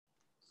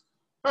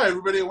Hi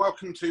everybody and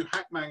welcome to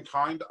Hack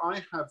Mankind.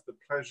 I have the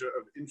pleasure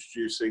of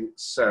introducing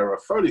Sarah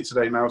Foley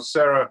today. Now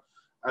Sarah,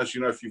 as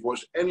you know if you've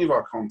watched any of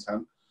our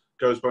content,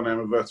 goes by the name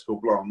of Vertical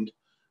Blonde.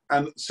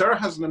 And Sarah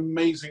has an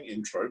amazing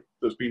intro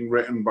that's been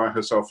written by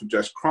herself and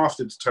Jess,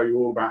 crafted to tell you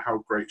all about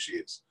how great she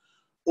is.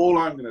 All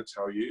I'm going to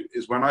tell you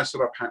is when I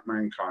set up Hack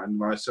Mankind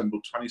and I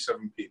assembled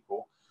 27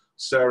 people,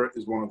 Sarah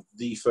is one of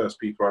the first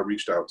people I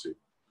reached out to.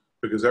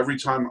 Because every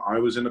time I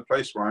was in a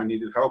place where I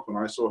needed help and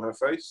I saw her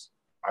face,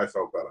 I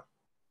felt better.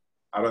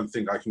 I don't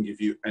think I can give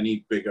you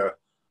any bigger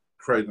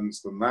credence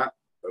than that.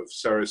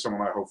 Sarah is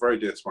someone I hold very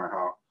dear to my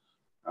heart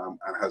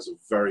and has a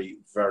very,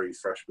 very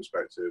fresh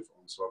perspective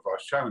on some of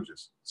life's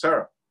challenges.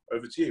 Sarah,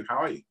 over to you.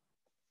 How are you?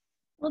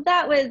 Well,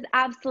 that was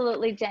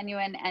absolutely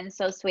genuine and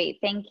so sweet.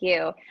 Thank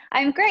you.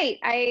 I'm great.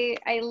 I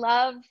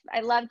love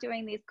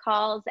doing these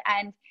calls,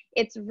 and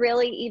it's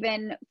really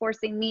even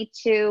forcing me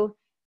to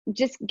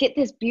just get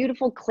this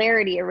beautiful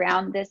clarity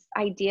around this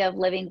idea of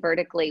living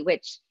vertically,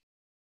 which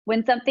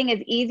when something is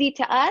easy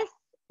to us,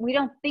 we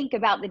don't think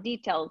about the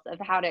details of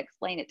how to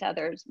explain it to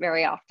others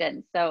very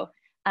often. So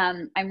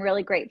I'm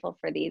really grateful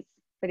for these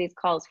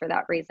calls for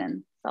that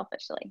reason,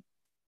 selfishly.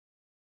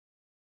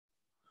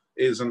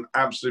 It is an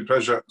absolute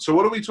pleasure. So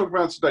what are we talking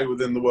about today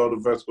within the world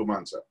of vertical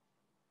mindset?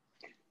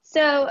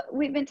 So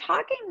we've been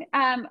talking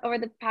over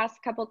the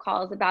past couple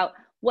calls about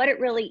what it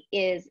really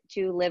is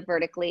to live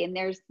vertically. And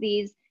there's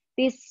these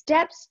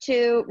steps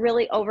to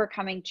really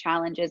overcoming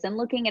challenges and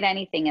looking at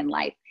anything in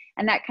life.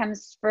 And that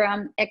comes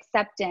from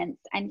acceptance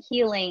and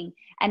healing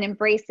and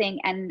embracing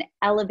and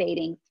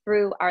elevating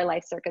through our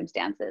life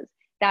circumstances.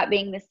 That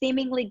being the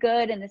seemingly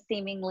good and the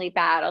seemingly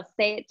bad. I'll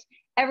say it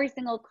every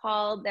single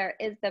call. There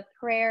is the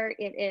prayer.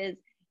 It is,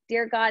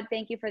 dear God,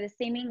 thank you for the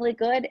seemingly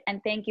good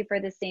and thank you for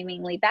the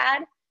seemingly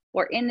bad.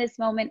 Or in this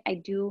moment, I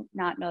do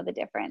not know the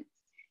difference.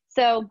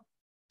 So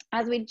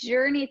as we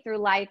journey through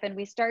life and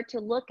we start to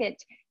look at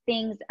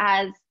things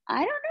as, I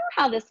don't know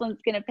how this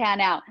one's going to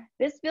pan out.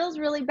 This feels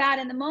really bad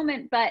in the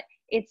moment, but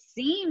it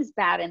seems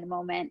bad in the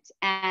moment.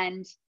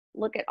 And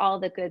look at all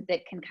the good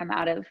that can come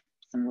out of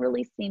some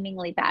really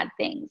seemingly bad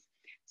things.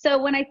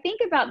 So when I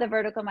think about the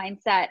vertical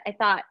mindset, I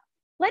thought,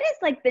 what is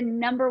like the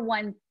number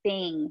one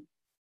thing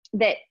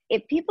that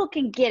if people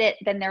can get it,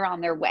 then they're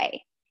on their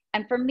way?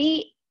 And for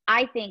me,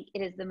 I think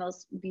it is the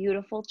most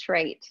beautiful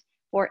trait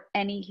for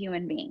any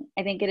human being.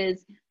 I think it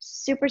is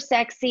super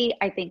sexy.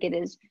 I think it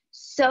is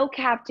so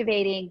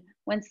captivating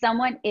when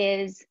someone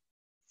is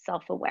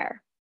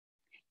self-aware,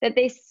 that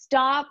they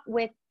stop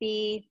with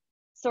the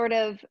sort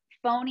of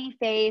phony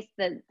face,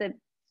 the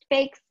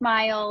fake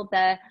smile,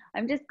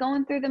 I'm just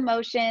going through the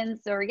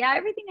motions, or yeah,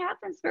 everything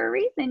happens for a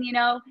reason,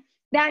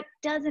 that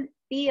doesn't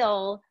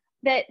feel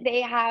that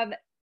they have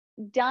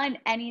done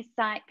any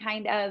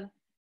kind of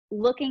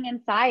looking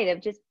inside of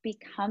just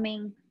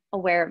becoming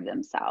aware of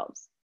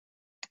themselves.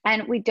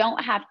 And we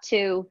don't have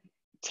to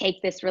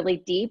take this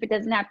really deep. It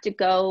doesn't have to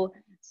go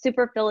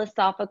super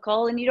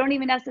philosophical, and you don't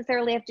even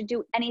necessarily have to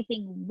do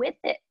anything with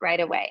it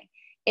right away.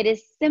 It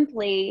is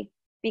simply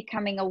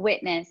becoming a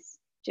witness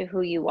to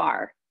who you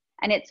are.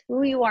 And it's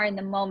who you are in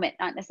the moment,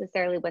 not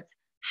necessarily what's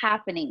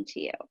happening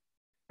to you,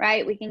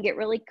 right? We can get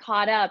really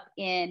caught up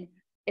in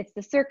it's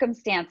the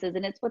circumstances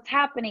and it's what's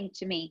happening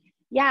to me.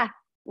 Yeah,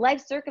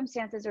 life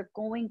circumstances are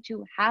going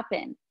to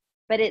happen,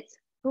 but it's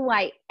who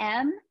I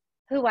am,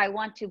 who I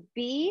want to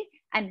be,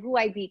 and who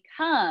I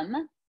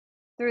become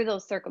through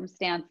those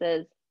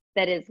circumstances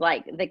that is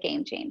like the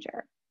game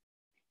changer.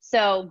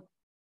 So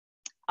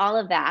all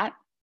of that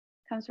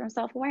comes from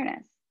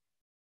self-awareness.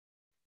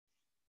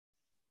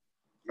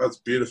 That's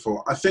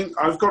beautiful. I think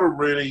I've got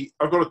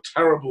a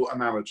terrible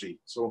analogy.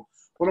 So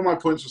one of my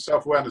points of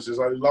self-awareness is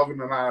I love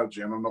an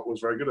analogy and I'm not always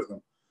very good at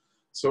them.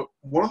 So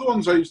one of the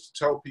ones I used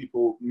to tell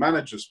people,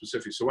 managers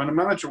specifically, so when a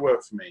manager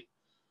worked for me,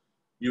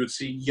 you would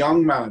see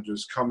young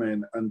managers come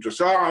in and just,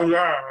 like,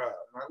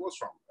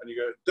 what's wrong? And you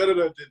go,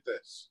 da-da-da, did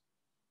this.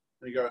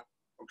 And you go,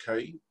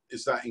 okay,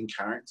 is that in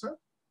character?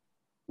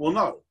 Well,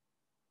 no.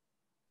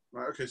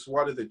 Right, okay, so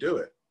why did they do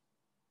it?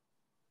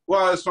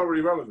 Well, it's not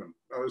really relevant.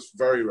 Oh, it's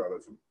very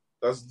relevant.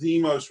 That's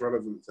the most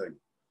relevant thing.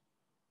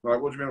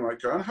 Like, what do you mean? Like,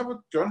 go and have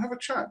a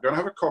chat, go and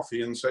have a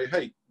coffee and say,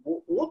 hey,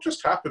 what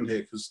just happened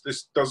here? Because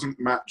this doesn't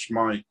match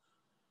my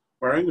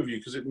wearing of you,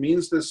 because it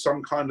means there's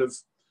some kind of,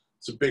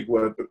 it's a big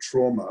word, but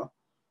trauma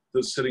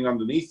that's sitting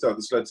underneath that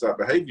that's led to that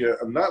behavior.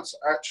 And that's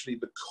actually,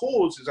 the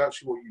cause is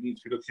actually what you need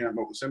to be looking at,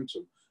 not the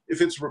symptom. If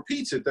it's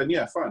repeated, then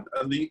yeah, fine.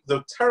 And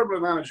the terrible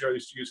analogy I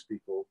used to use to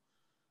people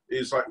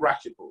is like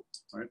racquetball,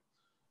 right?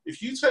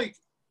 If you take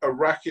a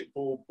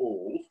racquetball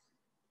ball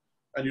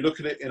and you look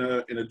at it in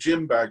a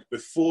gym bag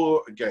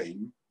before a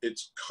game,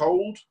 it's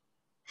cold,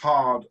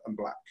 hard, and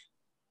black.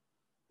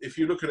 If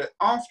you look at it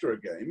after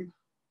a game,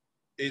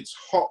 it's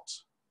hot,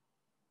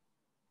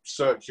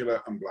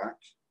 circular, and black.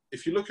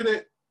 If you look at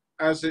it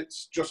as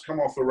it's just come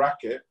off a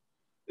racket,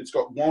 it's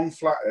got one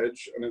flat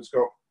edge and it's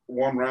got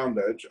one round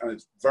edge and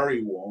it's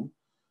very warm.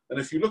 And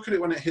if you look at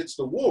it when it hits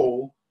the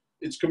wall,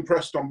 it's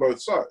compressed on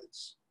both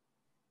sides.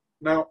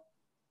 Now,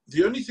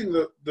 the only thing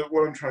that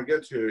what I'm trying to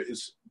get to here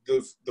is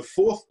the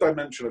fourth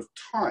dimension of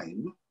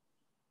time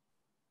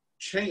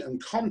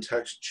and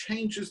context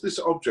changes this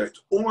object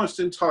almost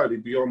entirely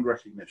beyond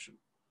recognition.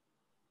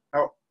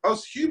 Now,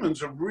 us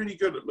humans are really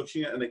good at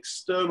looking at an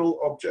external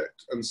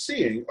object and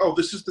seeing, oh,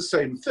 this is the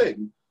same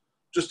thing,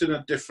 just in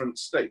a different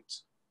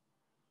state.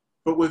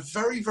 But we're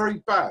very,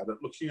 very bad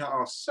at looking at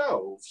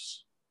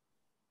ourselves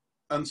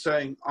and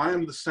saying, I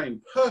am the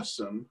same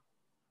person,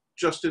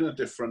 just in a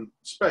different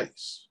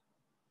space.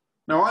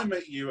 Now, I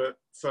met you at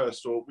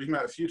first, or we've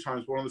met a few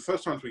times, but one of the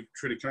first times we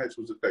truly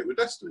connected was at Date with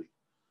Destiny.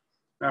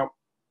 Now,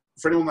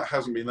 for anyone that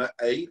hasn't been there,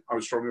 A, I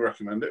would strongly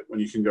recommend it when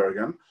you can go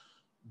again.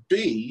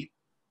 B,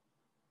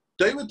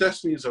 Date with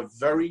Destiny is a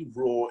very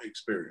raw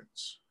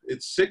experience.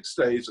 It's 6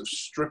 days of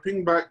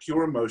stripping back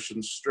your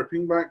emotions,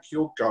 stripping back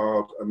your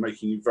guard, and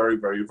making you very,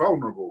 very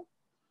vulnerable.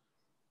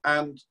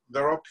 And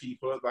there are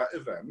people at that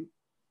event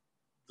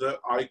that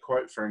I,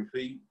 quite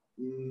frankly,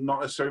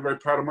 not necessarily very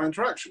proud of my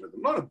interaction with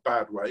them. Not in a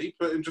bad way,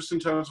 but just in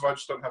terms of I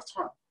just don't have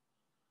time.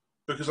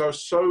 Because I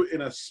was so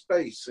in a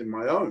space in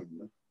my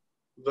own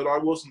that I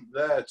wasn't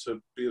there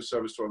to be of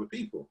service to other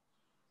people.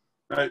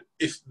 Now,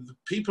 if the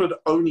people had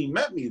only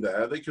met me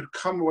there, they could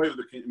come away with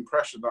the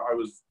impression that I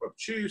was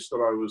obtuse, that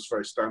I was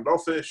very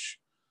standoffish,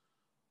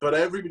 but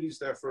everybody's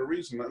there for a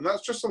reason. And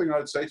that's just something I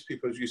would say to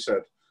people, as you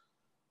said,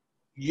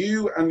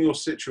 you and your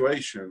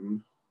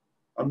situation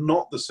are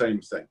not the same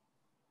thing.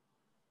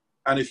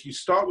 And if you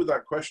start with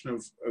that question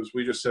of, as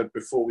we just said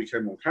before we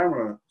came on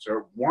camera,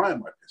 Sarah, why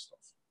am I pissed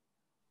off?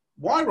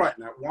 Why right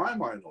now? Why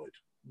am I annoyed?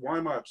 Why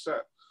am I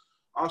upset?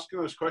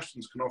 Asking those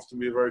questions can often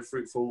be a very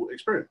fruitful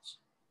experience.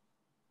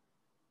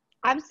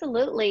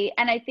 Absolutely.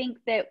 And I think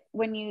that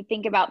when you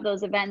think about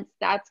those events,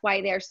 that's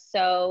why they're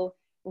so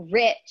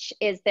rich,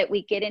 is that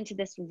we get into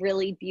this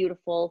really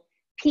beautiful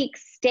peak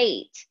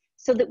state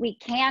so that we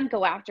can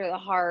go after the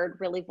hard,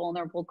 really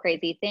vulnerable,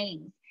 crazy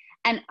things.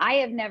 And I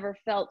have never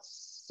felt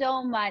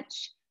so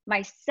much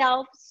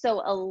myself,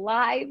 so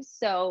alive,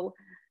 so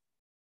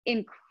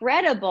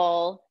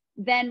incredible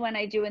than when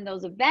I do in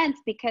those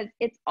events, because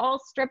it's all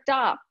stripped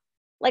off.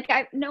 Like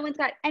no one's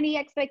got any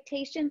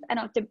expectations. I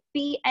don't have to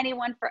be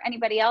anyone for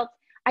anybody else.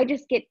 I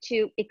just get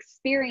to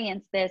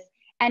experience this.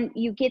 And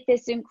you get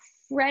this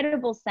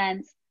incredible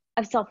sense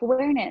of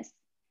self-awareness.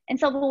 And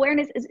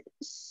self-awareness is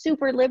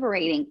super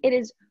liberating. It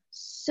is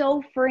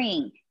so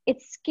freeing.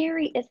 It's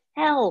scary as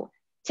hell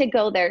to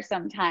go there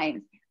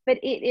sometimes, but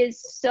it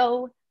is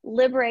so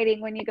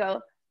liberating when you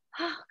go,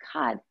 oh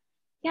God,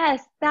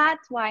 yes,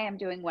 that's why I'm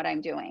doing what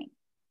I'm doing.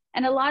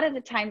 And a lot of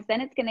the times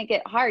then it's going to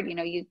get hard. You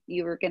know,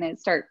 you were going to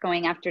start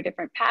going after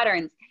different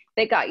patterns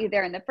that got you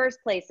there in the first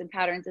place, and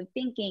patterns of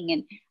thinking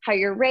and how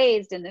you're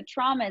raised and the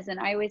traumas. And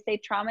I always say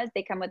traumas,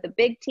 they come with a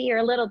big T or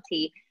a little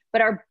t,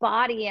 but our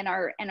body and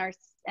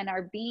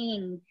our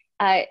being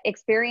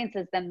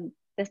experiences them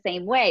the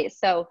same way.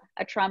 So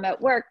a trauma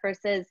at work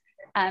versus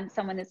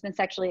someone that's been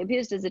sexually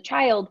abused as a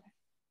child,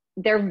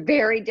 they're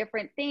very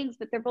different things,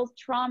 but they're both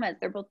traumas.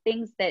 They're both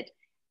things that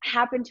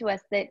happen to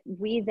us that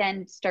we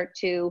then start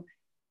to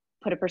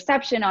put a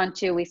perception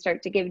onto. We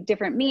start to give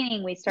different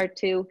meaning. We start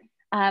to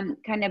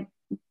kind of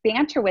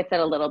banter with it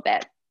a little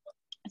bit.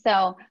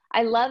 So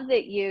I love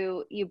that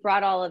you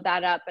brought all of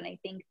that up. And I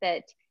think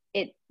that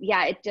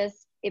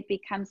it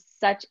becomes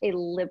such a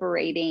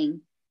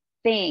liberating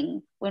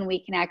thing when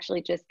we can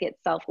actually just get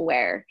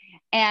self-aware.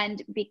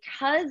 And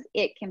because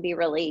it can be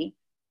really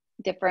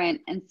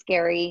different and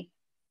scary,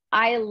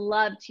 I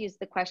love to use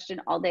the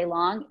question all day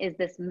long, is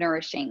this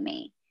nourishing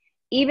me?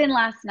 Even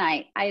last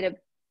night, I had a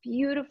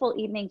beautiful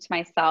evening to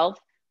myself,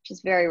 which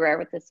is very rare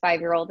with this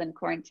 5-year-old in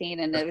quarantine.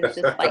 And it was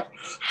just like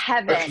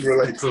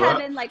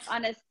heaven, like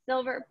on a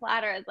silver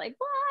platter. I was like,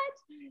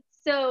 what?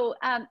 So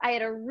I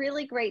had a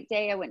really great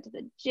day. I went to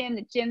the gym.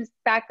 The gym's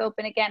back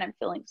open again. I'm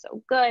feeling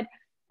so good.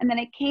 And then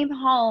I came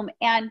home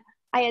and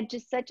I had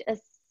just such a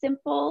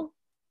simple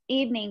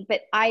evening,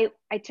 but I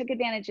took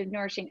advantage of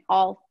nourishing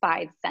all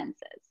 5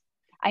 senses.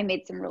 I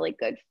made some really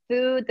good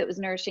food that was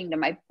nourishing to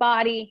my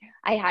body.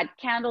 I had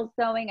candles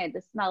going. I had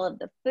the smell of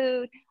the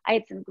food. I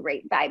had some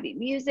great vibey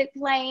music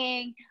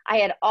playing. I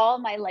had all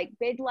my like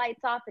big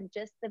lights off and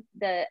just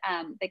the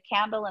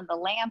candle and the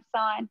lamps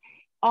on.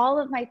 All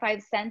of my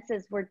 5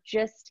 senses were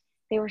just,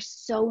 they were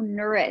so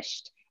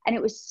nourished, and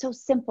it was so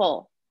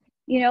simple.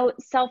 You know,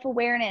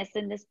 self-awareness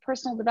and this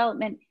personal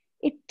development,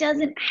 it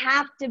doesn't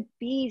have to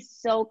be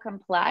so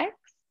complex.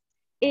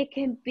 It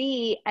can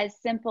be as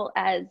simple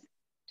as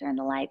turn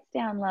the lights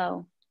down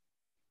low.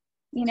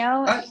 You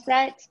know,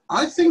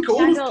 I think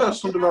all of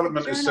personal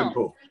development is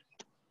simple.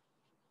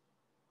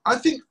 I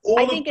think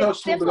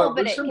it's simple,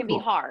 but it can be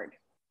hard.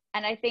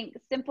 And I think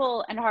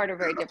simple and hard are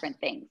very different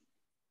things,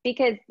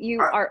 because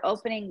you are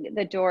opening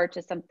the door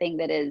to something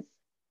that has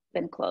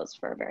been closed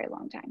for a very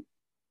long time.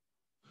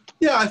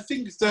 Yeah, I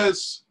think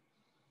there's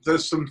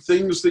some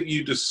things that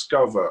you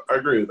discover. I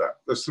agree with that.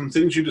 There's some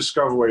things you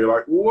discover where you're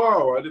like,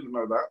 whoa, I didn't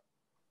know that.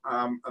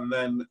 And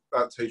then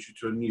that takes you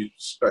to a new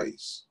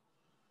space.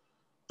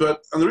 And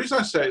the reason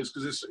I say it is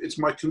because it's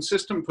my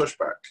consistent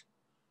pushback.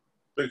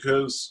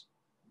 Because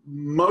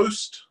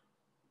most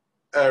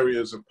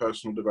areas of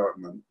personal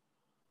development,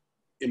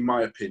 in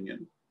my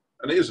opinion,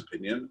 and it is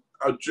opinion,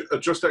 are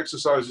just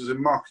exercises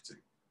in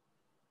marketing.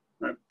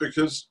 Right?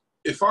 Because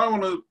if I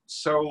want to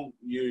sell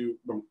you,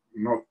 well,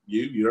 not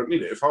you, you don't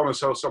need it. If I want to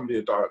sell somebody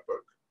a diet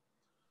book,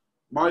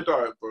 my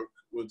diet book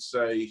would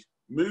say,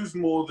 move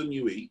more than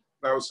you eat.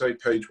 That would say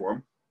page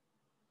 1.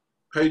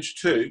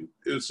 Page 2,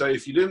 it would say,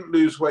 if you didn't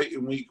lose weight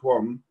in week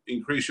 1,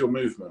 increase your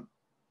movement.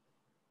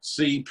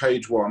 See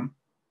page 1.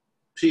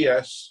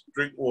 PS,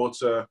 drink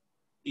water,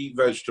 eat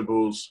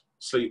vegetables,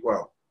 sleep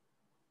well.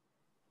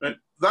 Right?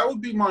 That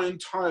would be my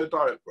entire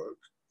diet book.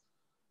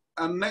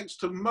 And next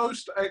to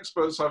most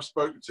experts I've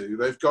spoken to,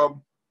 they've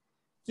gone,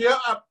 yeah,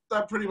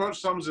 that pretty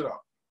much sums it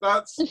up.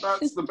 That's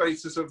the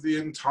basis of the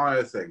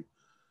entire thing.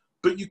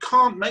 But you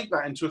can't make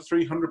that into a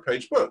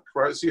 300-page book,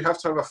 right? So you have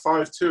to have a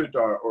 5-2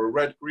 diet or a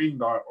red-green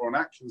diet or an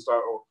Atkins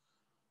diet.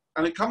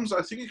 And it comes,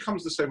 I think it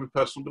comes the same with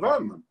personal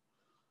development.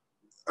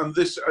 And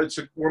this,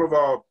 one of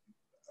our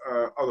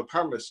other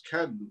panelists,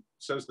 Ken,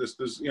 says this,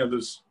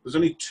 there's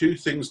only 2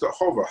 things that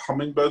hover,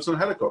 hummingbirds and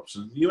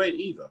helicopters. You ain't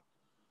either,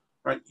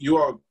 right? You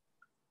are,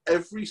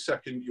 every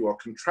second you are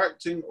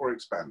contracting or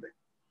expanding.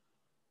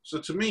 So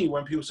to me,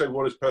 when people say,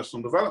 what is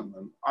personal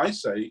development? I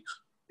say,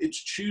 it's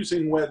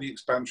choosing where the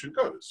expansion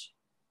goes.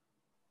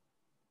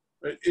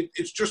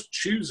 It's just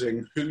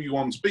choosing who you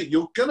want to be.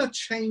 You're going to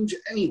change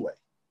anyway.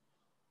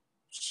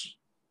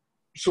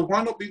 So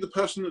why not be the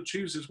person that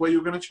chooses where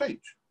you're going to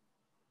change?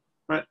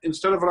 Right?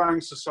 Instead of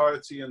allowing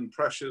society and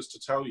pressures to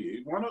tell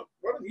you, why don't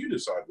you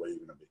decide where you're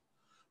going to be?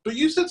 But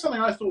you said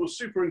something I thought was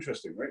super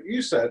interesting, right?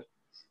 You said,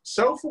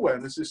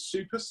 self-awareness is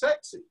super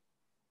sexy.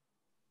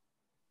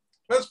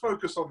 Let's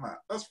focus on that.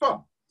 That's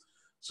fun.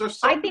 So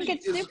I think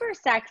it's super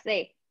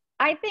sexy.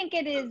 I think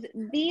it is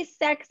the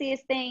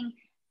sexiest thing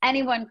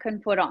anyone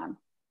can put on.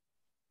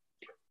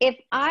 If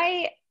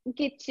I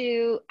get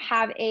to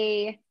have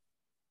an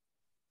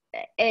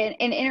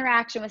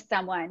interaction with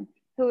someone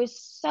who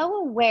is so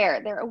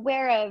aware, they're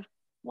aware of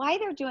why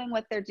they're doing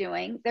what they're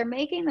doing, they're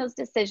making those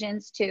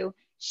decisions to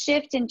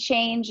shift and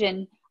change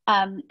and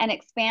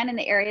expand in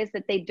the areas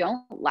that they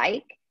don't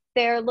like.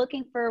 They're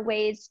looking for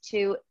ways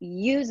to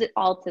use it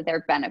all to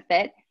their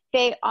benefit.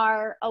 They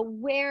are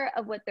aware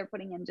of what they're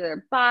putting into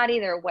their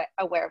body. They're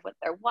aware of what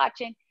they're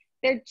watching.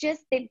 They're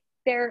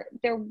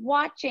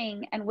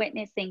watching and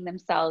witnessing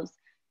themselves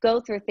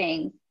go through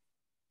things.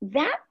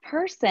 That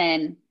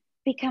person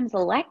becomes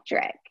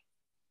electric.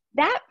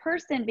 That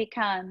person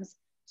becomes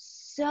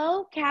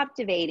so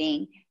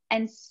captivating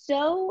and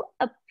so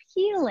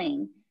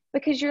appealing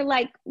because you're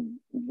like,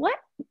 what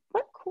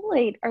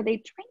Kool-Aid are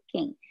they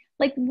drinking?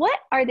 Like, what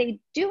are they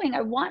doing?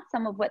 I want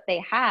some of what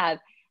they have.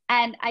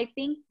 And I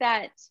think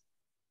that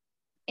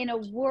in a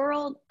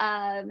world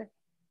of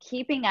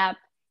keeping up,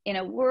 in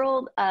a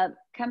world of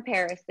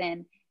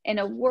comparison, in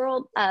a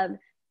world of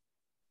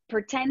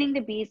pretending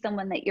to be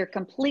someone that you're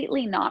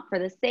completely not for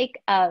the sake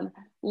of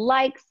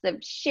likes, of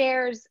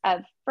shares,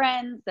 of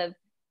friends, of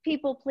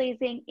people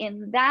pleasing,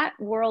 in that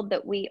world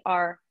that we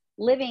are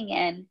living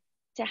in,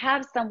 to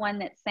have someone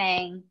that's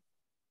saying,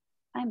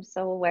 I'm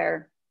so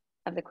aware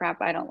of the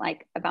crap I don't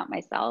like about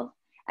myself.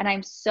 And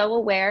I'm so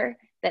aware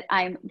that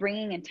I'm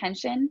bringing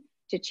intention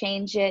to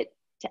change it,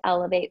 to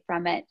elevate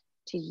from it,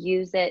 to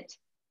use it.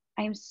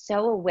 I'm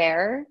so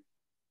aware.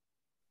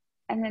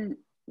 And then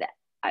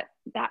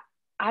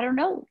I don't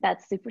know,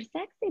 that's super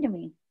sexy to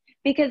me,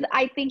 because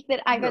I think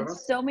that I've had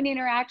so many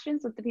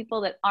interactions with the people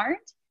that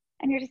aren't,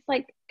 and you're just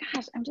like,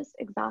 gosh, I'm just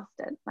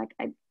exhausted. Like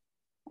I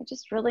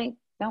just really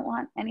don't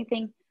want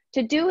anything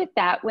to do with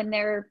that when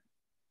they're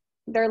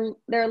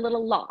a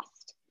little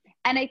lost.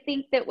 And I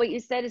think that what you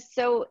said is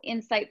so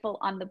insightful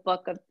on the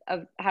book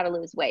of how to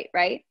lose weight,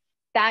 right?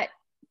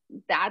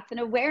 That's an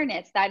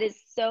awareness that is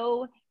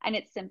so, and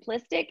it's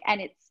simplistic and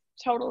it's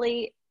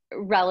totally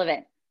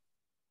relevant.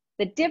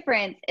 The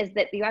difference is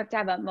that you have to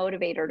have a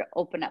motivator to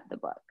open up the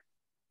book.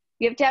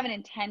 You have to have an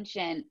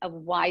intention of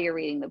why you're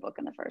reading the book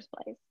in the first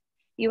place.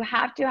 You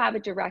have to have a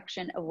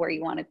direction of where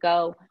you want to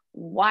go,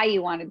 why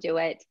you want to do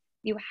it.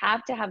 You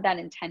have to have that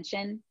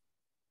intention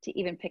to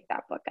even pick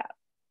that book up.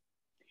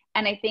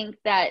 And I think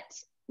that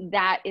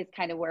is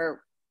kind of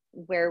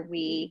where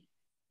we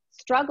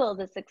struggle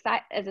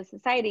as a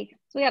society.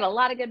 So we got a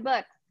lot of good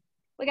books.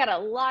 We got a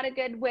lot of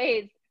good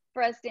ways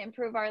for us to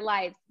improve our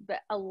lives. But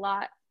a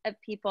lot of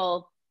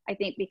people, I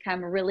think,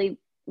 become really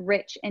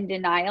rich in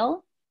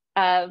denial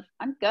of,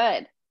 I'm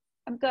good.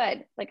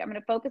 Like, I'm going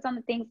to focus on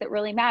the things that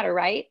really matter,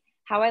 right?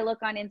 How I look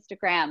on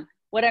Instagram,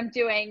 what I'm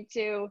doing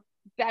to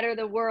better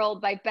the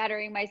world by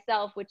bettering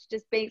myself, which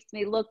just makes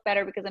me look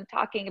better because I'm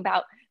talking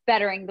about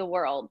bettering the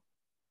world.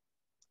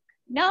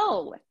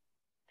 No,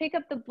 pick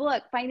up the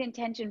book, find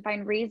intention,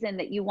 find reason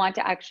that you want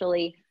to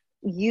actually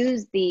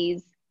use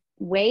these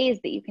ways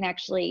that you can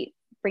actually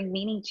bring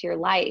meaning to your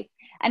life.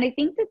 And I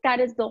think that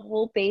is the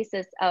whole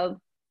basis of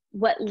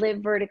what Live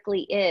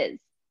Vertically is.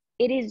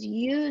 It is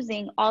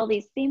using all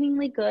these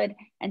seemingly good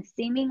and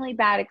seemingly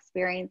bad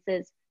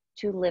experiences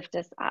to lift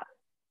us up,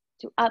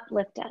 to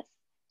uplift us,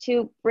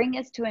 to bring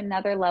us to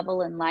another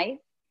level in life.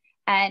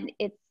 And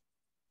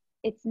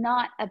it's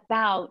not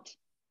about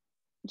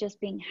just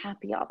being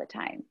happy all the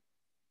time,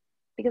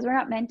 because we're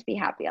not meant to be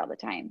happy all the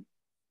time.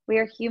 We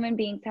are human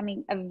beings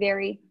having a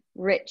very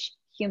rich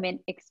human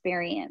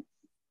experience.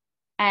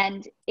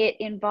 And it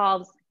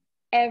involves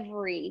I've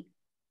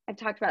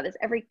talked about this,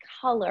 every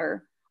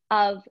color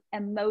of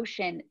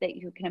emotion that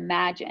you can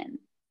imagine.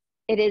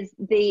 It is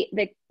the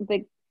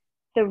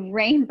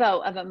rainbow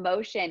of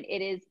emotion.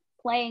 It is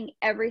playing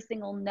every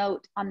single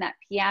note on that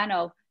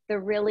piano, the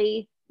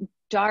really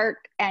dark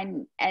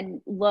and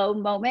low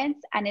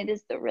moments, and it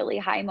is the really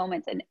high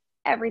moments and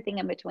everything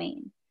in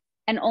between.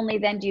 And only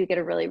then do you get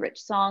a really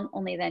rich song.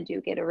 Only then do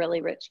you get a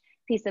really rich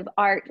piece of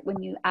art,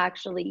 when you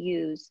actually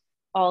use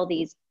all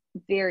these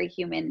very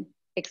human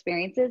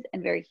experiences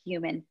and very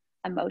human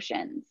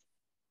emotions.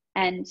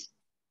 And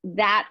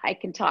that I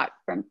can talk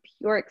from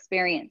pure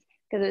experience,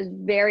 because I was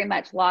very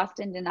much lost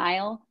in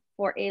denial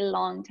for a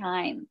long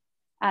time,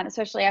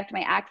 especially after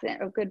my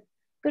accident, a good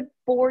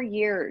 4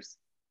 years.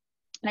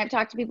 And I've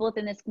talked to people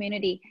within this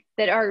community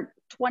that are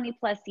 20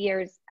 plus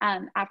years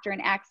after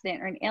an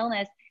accident or an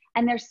illness,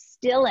 and they're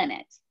still in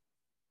it.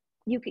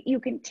 You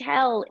can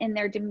tell in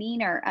their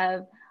demeanor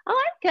of,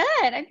 oh, I'm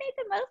good, I've made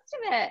the most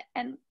of it.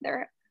 And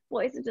their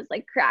voice is just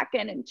like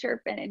cracking and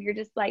chirping, and you're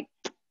just like,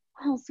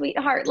 oh,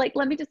 sweetheart, like,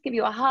 let me just give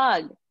you a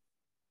hug.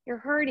 You're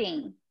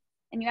hurting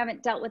and you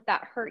haven't dealt with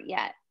that hurt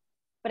yet.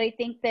 But I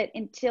think that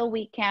until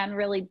we can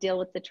really deal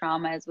with the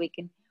traumas, we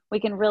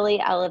can really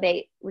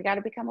elevate. We got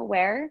to become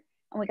aware,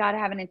 and we got to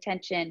have an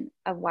intention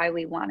of why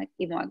we even want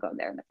to go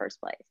there in the first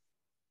place.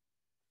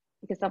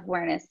 Because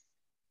self-awareness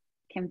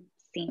can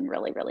seem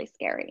really, really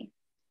scary.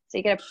 So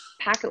you got to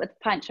pack it with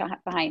punch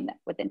behind that,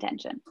 with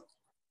intention.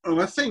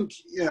 And I think,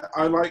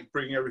 I like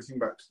bringing everything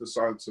back to the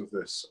science of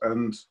this.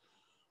 And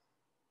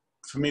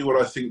for me,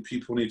 what I think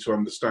people need to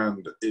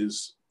understand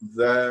is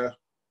the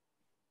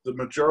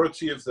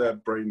majority of their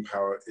brain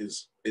power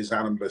is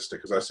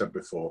animalistic, as I said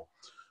before.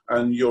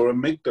 And your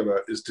amygdala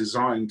is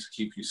designed to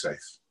keep you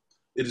safe.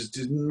 It is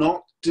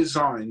not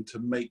designed to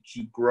make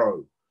you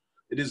grow.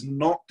 It is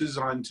not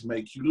designed to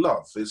make you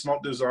love. It's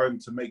not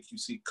designed to make you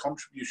seek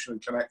contribution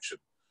and connection.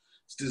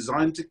 It's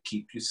designed to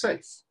keep you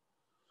safe.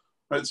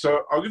 Right,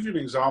 so I'll give you an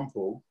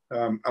example,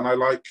 and I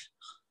like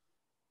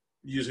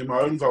using my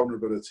own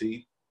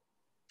vulnerability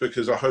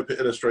because I hope it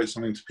illustrates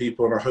something to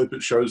people, and I hope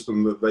it shows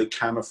them that they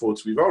can afford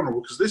to be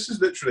vulnerable, because this is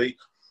literally,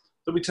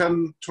 there'll be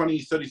 10, 20,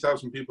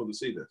 30,000 people that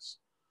see this.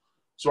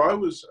 So I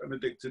was an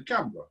addicted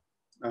gambler,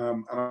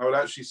 and I would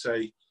actually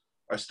say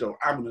I still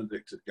am an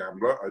addicted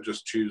gambler. I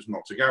just choose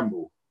not to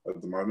gamble at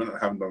the moment. I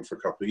haven't done for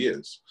a couple of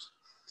years.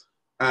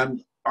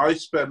 And I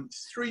spent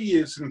 3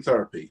 years in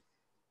therapy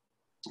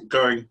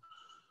going,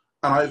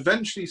 and I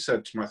eventually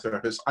said to my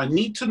therapist, I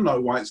need to know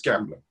why it's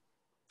gambling.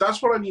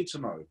 That's what I need to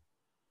know.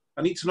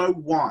 I need to know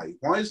why.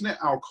 Why isn't it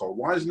alcohol?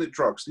 Why isn't it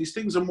drugs? These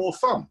things are more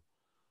fun.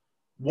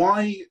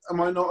 Why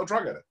am I not a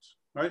drug addict?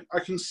 Right? I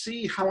can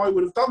see how I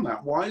would have done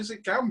that. Why is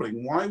it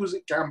gambling? Why was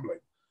it gambling?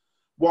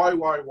 Why?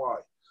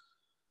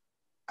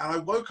 And I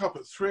woke up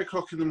at 3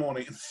 o'clock in the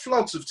morning in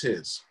floods of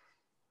tears.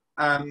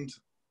 And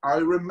I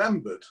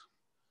remembered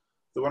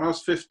that when I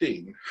was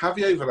 15,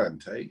 Javier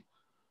Valente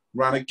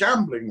ran a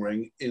gambling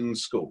ring in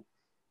school.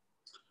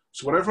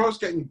 So whenever I was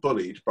getting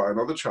bullied by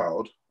another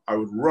child, I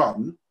would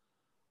run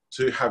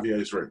to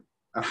Javier's room.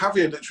 And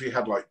Javier literally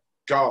had like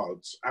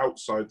guards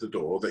outside the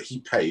door that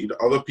he paid.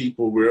 Other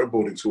people, we were at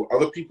boarding school,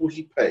 other people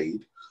he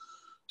paid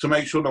to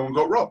make sure no one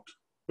got robbed,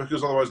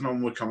 because otherwise no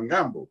one would come and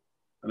gamble.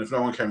 And if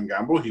no one came and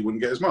gamble, he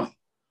wouldn't get his money.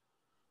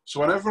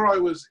 So whenever I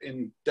was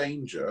in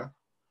danger,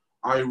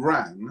 I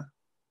ran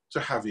to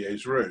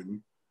Javier's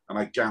room and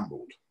I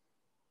gambled.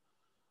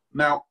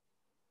 Now,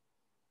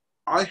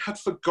 I had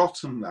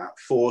forgotten that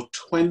for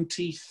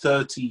 20,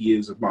 30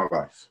 years of my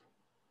life.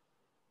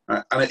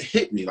 And it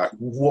hit me like,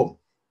 whoa.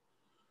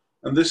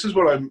 And this is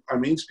what I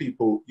mean to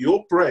people.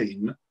 Your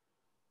brain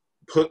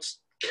puts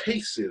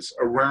cases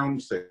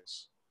around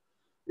things.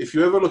 If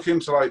you ever look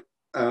into like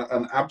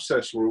an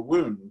abscess or a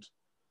wound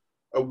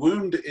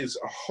is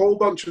a whole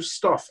bunch of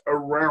stuff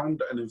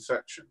around an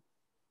infection.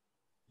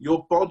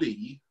 Your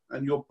body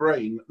and your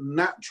brain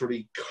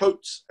naturally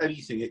coats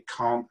anything it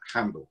can't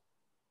handle.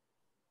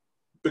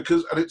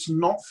 And it's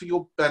not for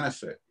your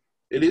benefit.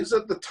 It is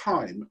at the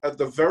time, at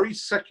the very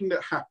second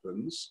it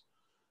happens,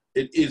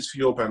 it is for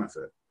your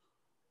benefit.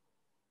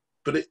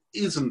 But it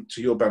isn't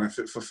to your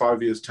benefit for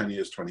 5 years, 10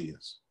 years, 20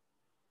 years.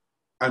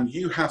 And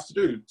you have to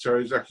do,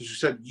 Sarah, exactly as you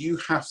said, you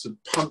have to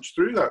punch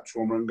through that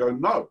trauma and go,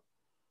 no,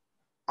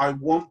 I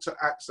want to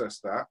access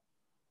that,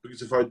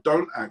 because if I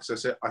don't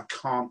access it, I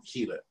can't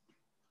heal it.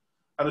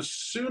 And as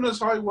soon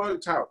as I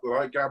worked out that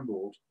I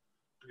gambled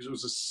because it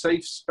was a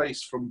safe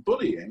space from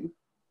bullying,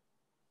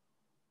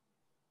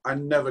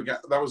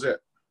 that was it.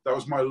 That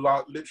was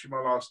literally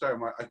my last day.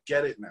 I'm like, I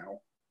get it now.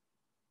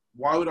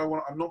 Why would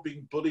I'm not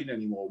being bullied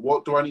anymore.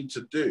 What do I need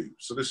to do?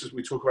 So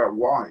we talk about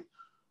why.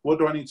 What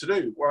do I need to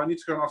do? Well, I need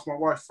to go and ask my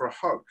wife for a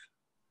hug.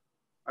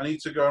 I need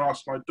to go and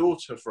ask my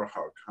daughter for a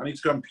hug. I need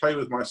to go and play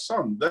with my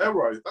son. That's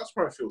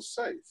where I feel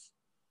safe.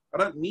 I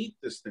don't need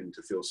this thing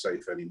to feel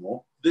safe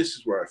anymore. This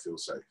is where I feel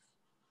safe.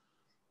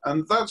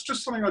 And that's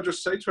just something I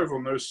just say to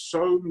everyone. There's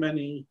so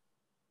many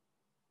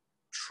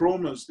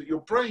traumas that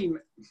your brain,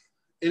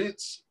 in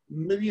its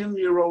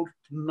million-year-old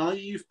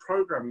naive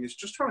programming, is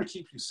just trying to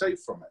keep you safe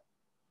from it.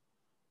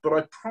 But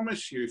I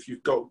promise you, if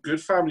you've got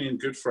good family and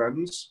good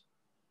friends,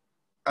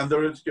 and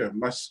there is,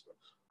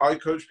 I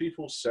coach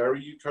people,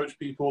 Sarah, you coach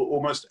people,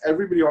 almost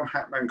everybody on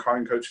Hack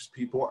Mankind coaches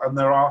people, and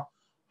there are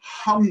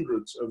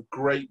hundreds of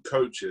great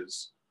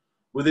coaches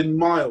within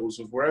miles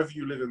of wherever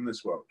you live in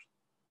this world.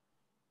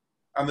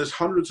 And there's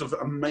hundreds of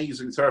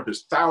amazing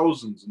therapists,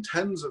 thousands and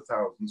tens of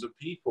thousands of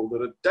people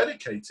that are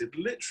dedicated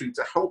literally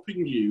to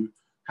helping you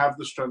have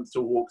the strength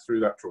to walk through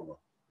that trauma.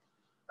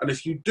 And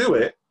if you do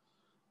it,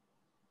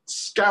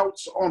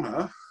 Scout's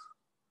honor,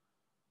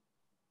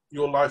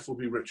 your life will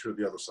be richer at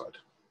the other side.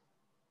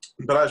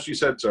 But as you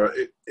said, Sarah,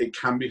 it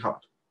can be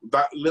hard.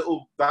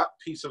 That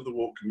piece of the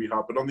walk can be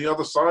hard. But on the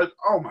other side,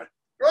 oh my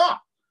God.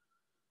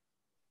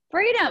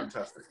 Freedom.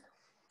 Fantastic.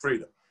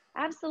 Freedom.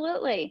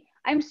 Absolutely.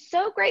 I'm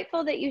so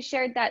grateful that you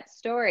shared that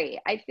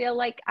story. I feel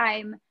like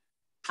I'm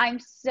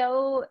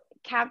so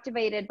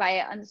captivated by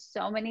it on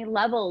so many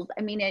levels.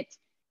 I mean, it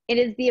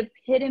is the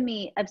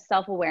epitome of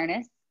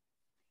self-awareness.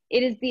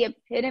 It is the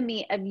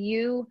epitome of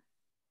you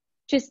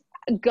just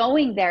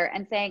going there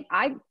and saying,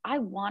 I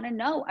want to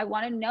know. I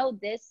want to know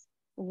this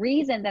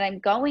reason that I'm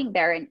going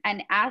there,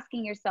 and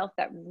asking yourself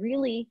that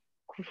really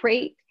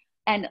great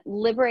and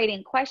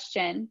liberating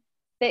question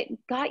that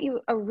got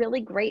you a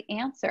really great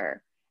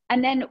answer.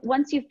 And then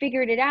once you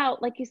figured it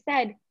out, like you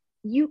said,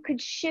 you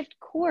could shift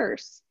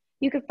course.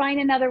 You could find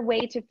another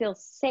way to feel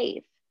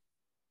safe.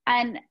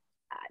 And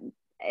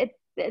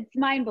it's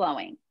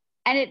mind-blowing.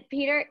 And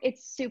Peter,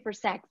 it's super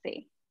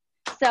sexy.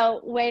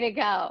 So way to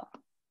go.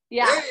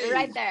 Yeah, hey.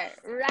 Right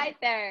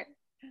there.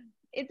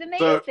 It's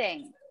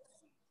amazing.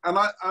 And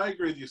I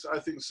agree with you. I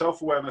think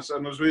self-awareness,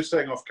 and as we were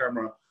saying off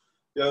camera,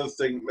 the other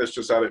thing, let's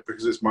just add it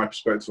because it's my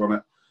perspective on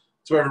it.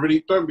 So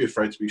everybody, don't be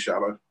afraid to be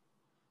shallow.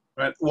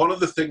 Right? One of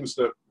the things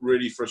that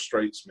really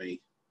frustrates me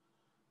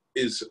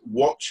is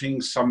watching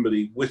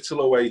somebody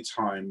whittle away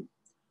time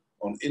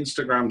on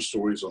Instagram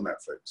stories or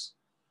Netflix.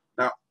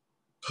 Now,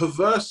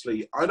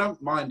 perversely, I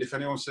don't mind if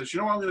anyone says, you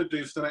know what I'm going to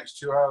do for the next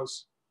 2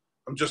 hours?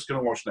 I'm just going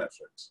to watch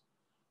Netflix.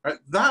 Right?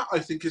 That, I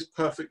think, is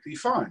perfectly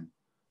fine.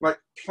 Like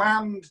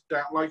planned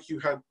down, like you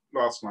had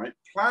last night,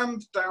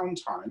 planned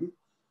downtime,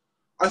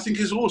 I think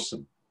is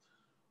awesome.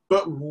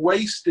 But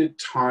wasted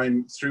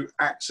time through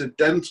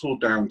accidental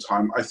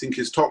downtime, I think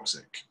is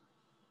toxic.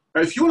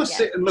 Now, if you want to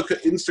sit and look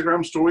at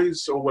Instagram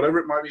stories or whatever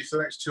it might be for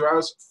the next 2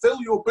 hours,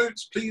 fill your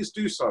boots, please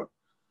do so.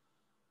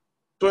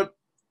 But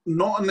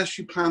not unless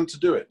you plan to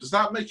do it. Does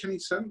that make any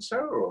sense,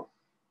 Sarah? Or?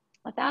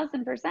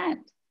 1,000%.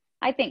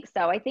 I think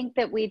so. I think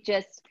that we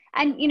just,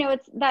 and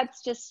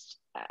that's just,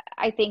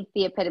 I think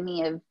the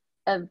epitome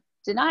of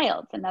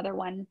denial. It's another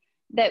one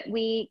that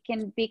we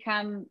can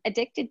become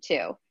addicted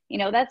to.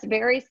 That's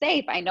very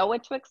safe. I know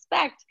what to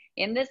expect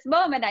in this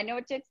moment. I know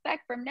what to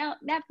expect from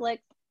Netflix,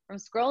 from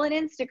scrolling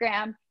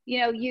Instagram.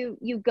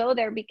 You go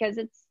there because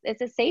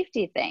it's a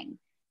safety thing.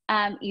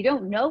 You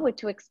don't know what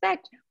to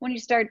expect when you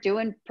start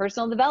doing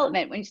personal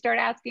development, when you start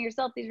asking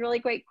yourself these really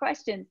great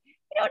questions.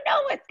 You don't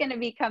know what's going to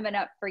be coming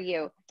up for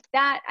you.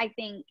 That, I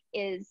think,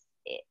 is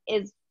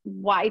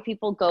why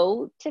people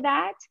go to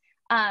that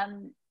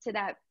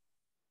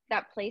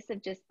place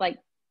of just like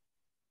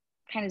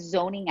kind of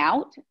zoning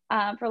out,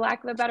 for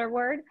lack of a better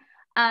word.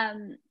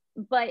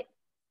 But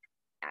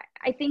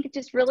I think it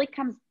just really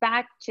comes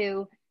back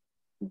to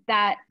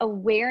that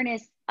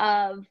awareness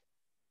of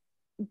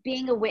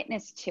being a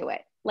witness to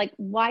it. Like,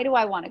 why do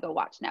I want to go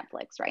watch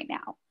Netflix right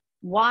now?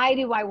 Why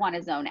do I want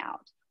to zone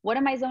out? What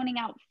am I zoning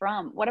out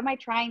from? What am I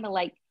trying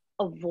to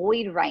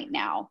avoid right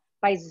now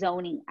by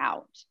zoning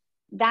out?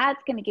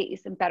 That's going to get you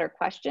some better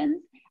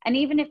questions. And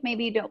even if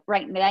maybe you don't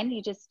right then,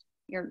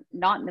 you're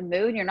not in the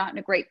mood, you're not in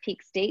a great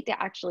peak state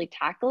to actually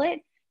tackle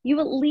it, you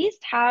at least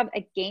have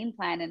a game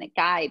plan and a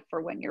guide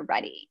for when you're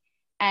ready.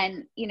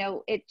 And,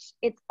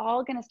 it's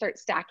all going to start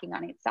stacking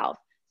on itself.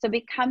 So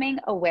becoming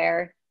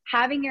aware,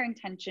 having your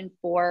intention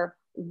for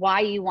why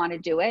you want to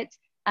do it.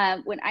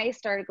 When I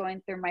started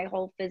going through my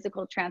whole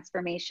physical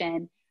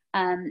transformation,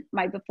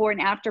 my before and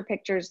after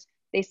pictures,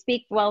 they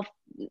speak volumes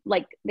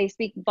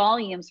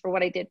for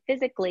what I did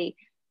physically,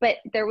 but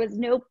there was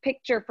no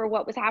picture for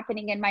what was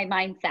happening in my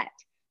mindset.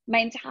 My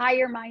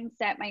entire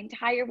mindset, my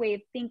entire way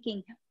of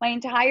thinking, my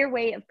entire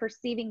way of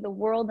perceiving the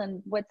world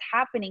and what's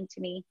happening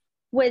to me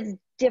was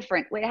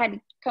different. It had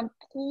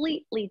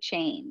completely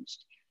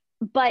changed.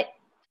 But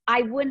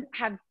I wouldn't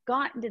have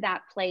gotten to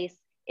that place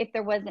if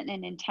there wasn't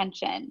an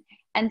intention.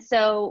 And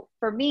so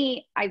for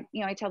me, I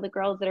tell the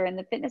girls that are in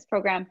the fitness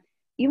program,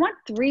 you want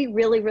 3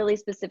 really, really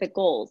specific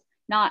goals.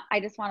 Not,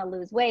 I just want to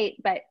lose weight,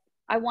 but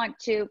I want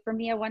to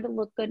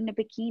look good in a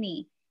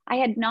bikini. I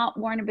had not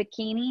worn a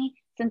bikini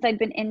since I'd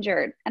been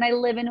injured, and I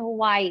live in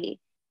Hawaii.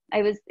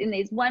 I was in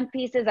these one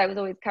pieces. I was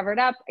always covered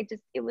up.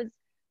 It was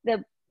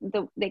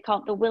they call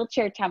it the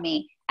wheelchair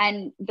tummy,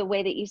 and the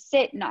way that you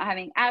sit, not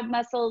having ab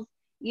muscles,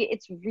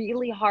 it's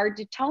really hard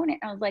to tone it.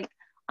 And I was like,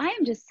 I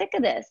am just sick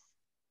of this.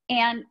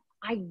 And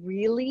I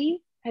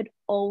really had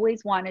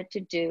always wanted to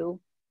do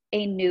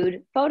a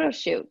nude photo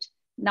shoot,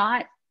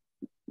 not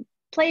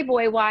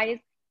Playboy wise,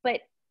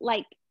 but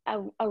like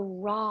a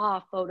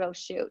raw photo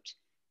shoot.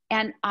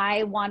 And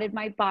I wanted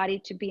my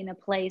body to be in a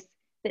place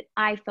that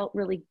I felt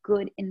really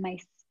good in my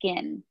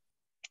skin,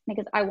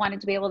 because I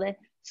wanted to be able to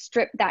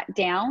strip that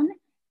down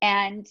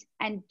and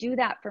do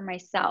that for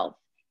myself.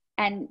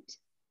 And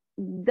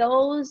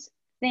those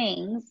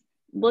things,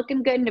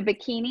 looking good in a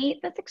bikini,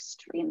 that's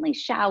extremely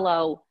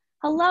shallow.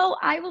 Hello,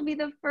 I will be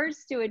the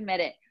first to admit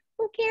it.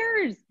 Who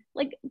cares?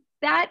 Like,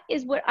 that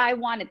is what I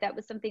wanted. That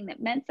was something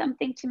that meant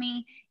something to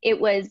me. It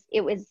was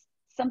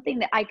something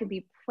that I could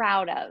be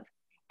proud of.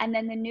 And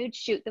then the nude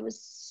shoot, there were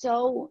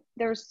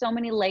so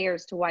many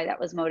layers to why that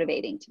was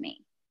motivating to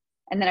me.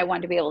 And then I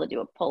wanted to be able to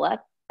do a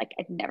pull-up. Like,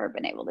 I'd never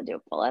been able to do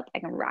a pull-up. I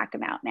can rack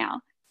them out now.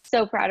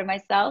 So proud of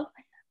myself.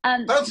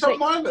 That's on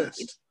my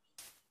list.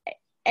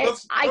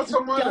 That's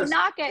on my don't list.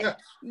 knock it. Yeah.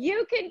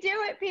 You can do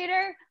it,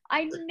 Peter.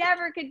 I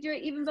never could do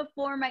it even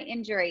before my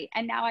injury.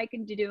 And now I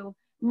can do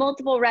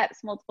multiple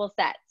reps, multiple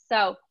sets.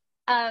 So,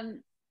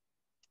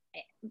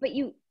 but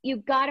you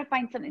got to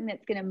find something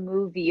that's going to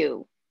move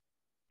you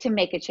to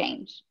make a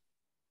change.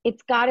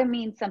 It's got to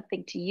mean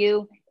something to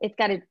you. It's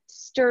got to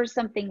stir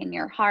something in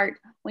your heart.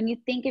 When you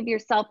think of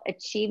yourself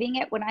achieving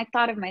it, when I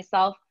thought of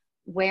myself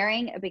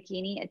wearing a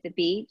bikini at the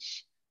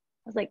beach,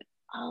 I was like,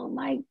 oh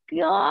my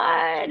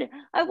God,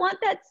 I want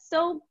that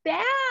so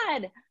bad.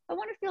 I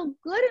want to feel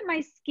good in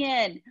my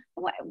skin.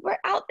 We're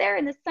out there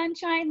in the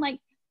sunshine. Like,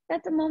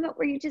 that's a moment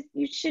where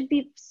you should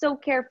be so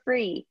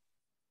carefree.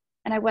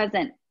 And I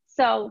wasn't.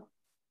 So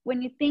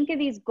when you think of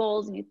these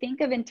goals and you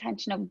think of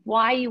intention of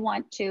why you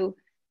want to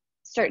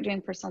start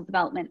doing personal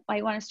development, why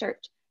you want to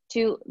start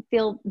to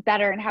feel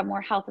better and have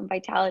more health and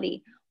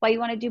vitality, why you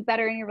want to do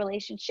better in your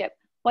relationship,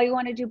 why you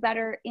want to do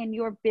better in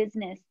your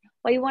business,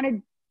 why you want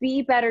to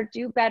be better,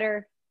 do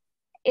better,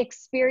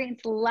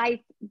 experience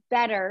life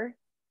better,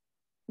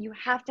 you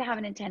have to have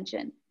an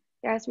intention.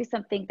 There has to be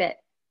something that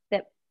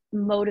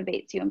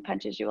motivates you and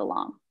punches you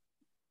along.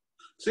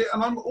 See,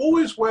 and I'm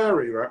always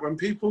wary, right? When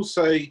people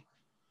say,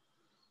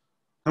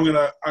 I'm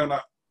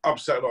gonna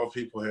upset a lot of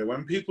people here.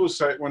 When people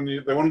say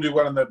they want to do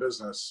well in their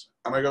business,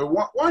 and I go,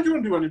 why do you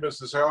want to do well in your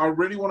business? I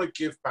really want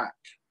to give back.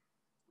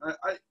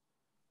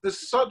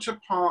 There's such a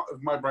part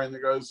of my brain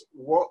that goes,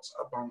 what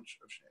a bunch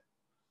of shit,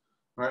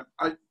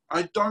 right?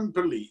 I don't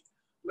believe.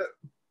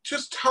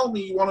 Just tell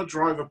me you want to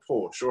drive a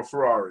Porsche or a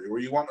Ferrari, or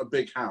you want a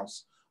big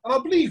house, and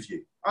I'll believe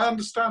you. I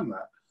understand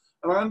that.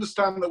 And I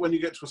understand that when you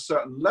get to a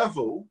certain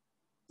level,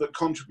 that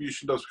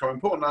contribution does become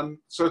important. And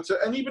so to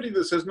anybody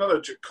that says,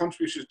 no,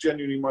 contribution is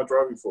genuinely my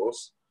driving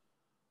force,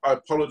 I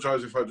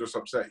apologize if I just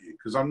upset you,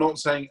 because I'm not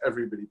saying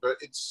everybody, but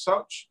it's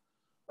such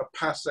a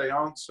passé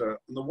answer.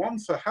 And the one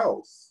for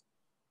health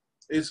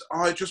is,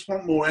 I just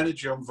want more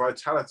energy and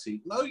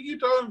vitality. No, you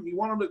don't. You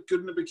want to look good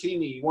in a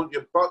bikini. You want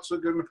your butt to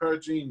look good in a pair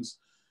of jeans.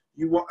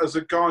 You want, as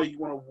a guy, you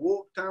want to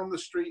walk down the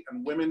street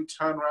and women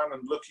turn around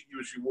and look at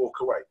you as you walk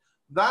away.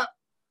 That,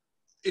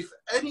 if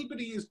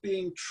anybody is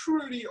being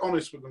truly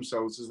honest with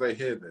themselves as they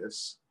hear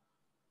this,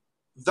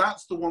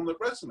 that's the one that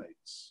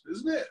resonates,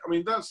 isn't it? I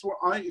mean, that's what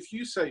if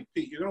you say,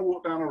 Pete, you're going to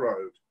walk down a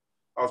road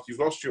after you've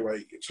lost your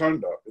weight, you're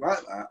toned up,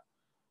 like that,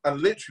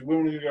 and literally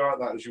women will go like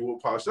that as you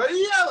walk past, say,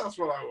 yeah, that's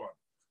what I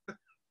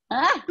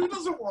want. Who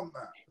doesn't want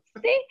that?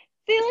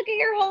 See, look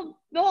at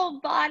the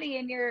whole body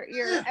and your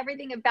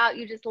everything about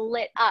you just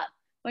lit up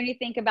when you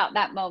think about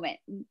that moment.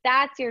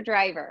 That's your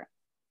driver.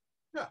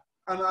 Yeah.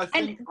 And I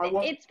think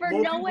it's for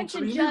no one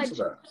to judge.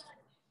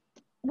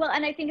 Well,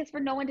 and I think it's for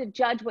no one to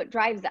judge what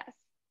drives us.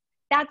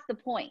 That's the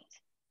point,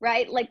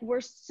 right? Like,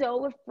 we're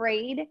so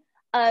afraid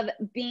of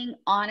being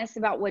honest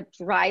about what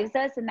drives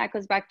us. And that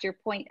goes back to your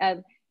point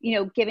of,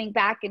 giving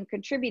back and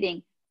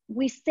contributing.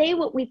 We say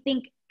what we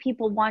think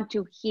people want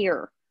to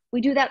hear. We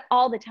do that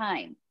all the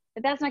time,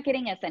 but that's not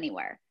getting us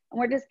anywhere. And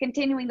we're just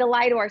continuing to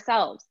lie to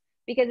ourselves,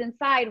 because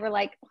inside we're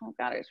like, oh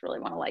God, I just really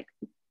want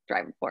to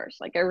drive a Porsche.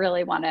 Like, I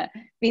really want to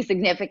be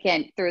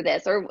significant through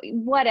this or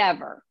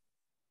whatever,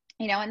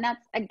 and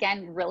that's,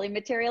 again, really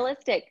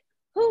materialistic.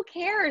 Who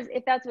cares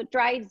if that's what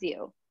drives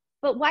you?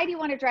 But why do you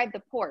want to drive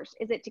the Porsche?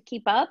 Is it to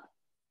keep up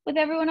with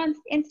everyone on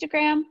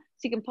Instagram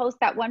so you can post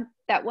that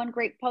one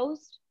great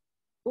post?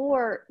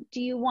 Or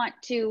do you want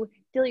to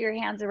feel your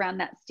hands around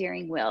that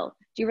steering wheel?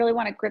 Do you really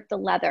want to grip the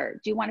leather?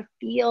 Do you want to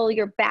feel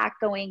your back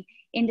going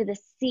into the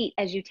seat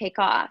as you take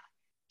off?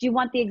 Do you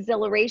want the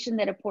exhilaration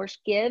that a Porsche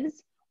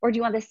gives? Or do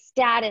you want the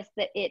status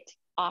that it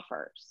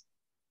offers?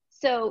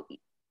 So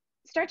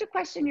start to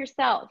question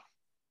yourself.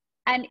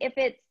 And if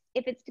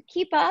it's to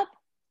keep up,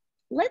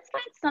 let's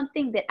find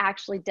something that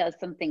actually does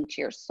something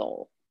to your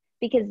soul,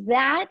 because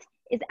that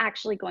is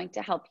actually going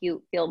to help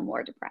you feel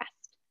more depressed.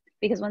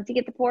 Because once you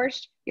get the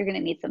Porsche, you're going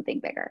to need something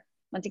bigger.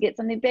 Once you get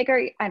something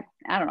bigger, I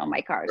don't know,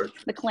 my cars,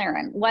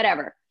 McLaren,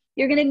 whatever,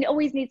 you're going to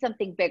always need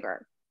something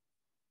bigger.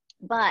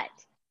 But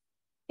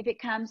if it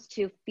comes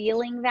to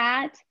feeling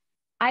that,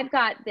 I've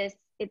got this,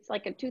 it's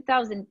like a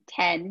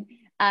 2010,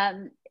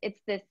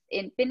 it's this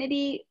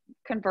Infinity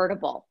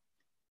convertible.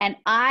 And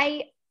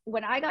I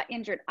when I got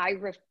injured, I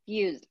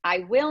refused.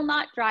 I will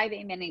not drive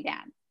a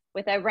minivan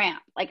with a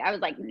ramp. Like I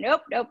was like,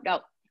 nope, nope,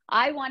 nope.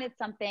 I wanted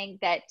something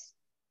that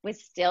was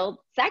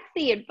still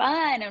sexy and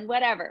fun and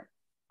whatever.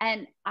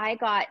 And I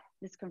got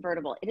this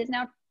convertible. It is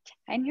now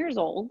 10 years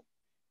old.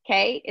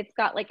 Okay. It's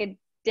got like a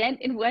dent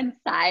in one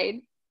side.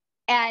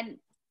 And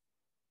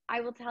I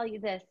will tell you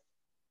this,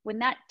 when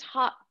that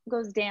top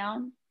goes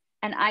down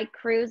and I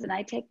cruise and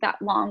I take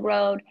that long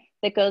road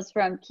that goes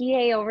from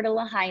Kihei over to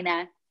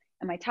Lahaina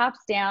and my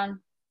top's down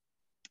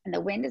and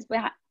the wind is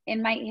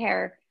in my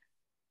hair,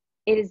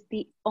 it is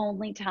the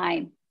only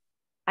time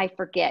I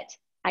forget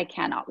I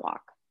cannot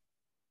walk.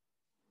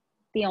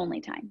 The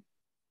only time.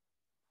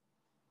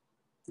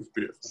 It's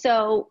beautiful.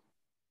 So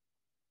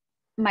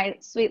my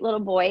sweet little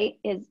boy,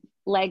 his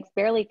legs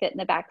barely fit in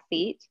the back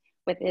seat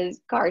with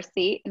his car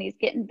seat and he's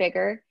getting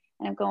bigger.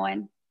 And I'm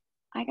going,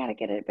 I got to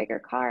get a bigger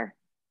car.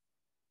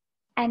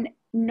 And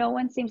no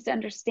one seems to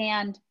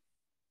understand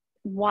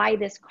why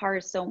this car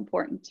is so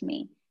important to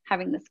me,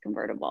 having this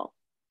convertible.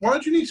 Why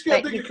do you need to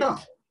get a bigger car?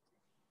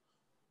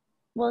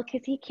 Well,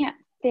 because he can't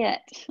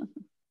fit.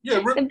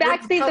 Yeah, the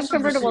back seats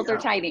of convertibles are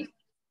tiny.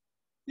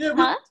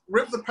 Yeah,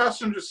 rip the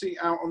passenger seat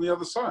out on the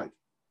other side.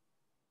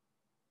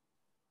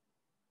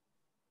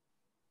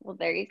 Well,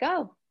 there you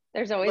go.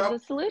 There's always a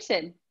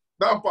solution.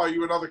 That'll buy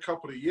you another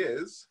couple of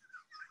years.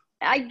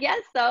 I guess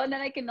so. And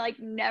then I can like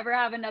never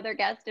have another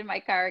guest in my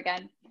car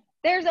again.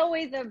 There's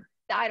always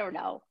I don't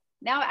know.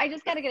 Now I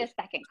just got to get a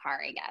second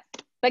car, I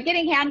guess. But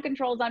getting hand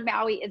controls on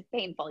Maui is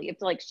painful. You have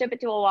to like ship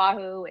it to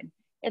Oahu and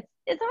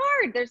it's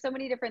hard. There's so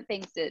many different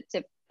things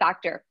to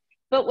factor.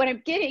 But what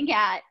I'm getting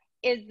at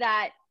is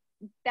that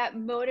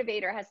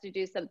motivator has to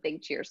do something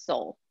to your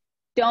soul.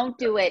 Don't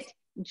do it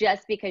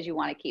just because you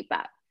want to keep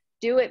up.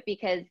 Do it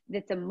because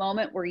it's a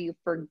moment where you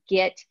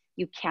forget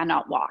you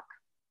cannot walk.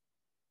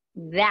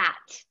 That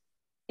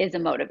is a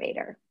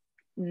motivator.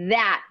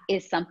 That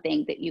is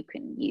something that you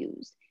can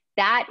use.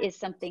 That is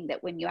something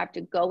that when you have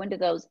to go into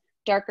those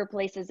darker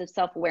places of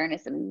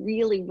self-awareness and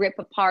really rip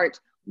apart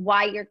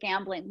why you're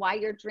gambling, why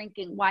you're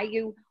drinking, why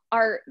you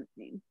are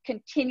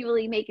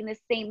continually making the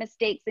same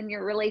mistakes in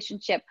your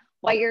relationship,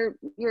 why you're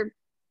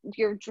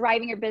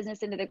driving your business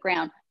into the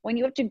ground. When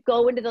you have to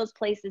go into those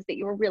places that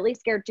you were really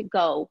scared to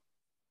go,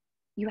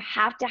 you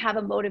have to have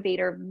a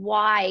motivator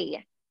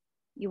why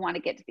you want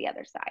to get to the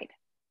other side.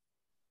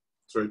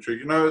 It's very true.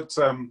 You know, it's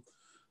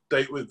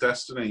Date with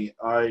Destiny,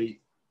 I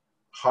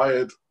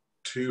hired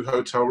 2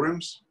 hotel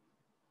rooms.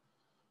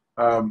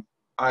 I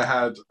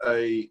had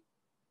a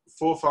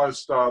 4 or 5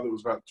 star that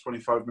was about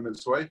 25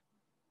 minutes away.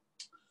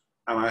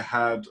 And I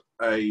had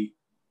a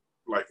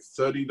like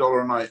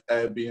 $30 a night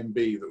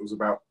Airbnb that was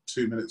about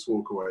 2 minutes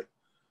walk away.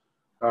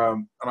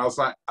 And I was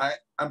like,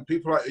 and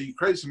people are like, are you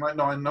crazy? I'm like,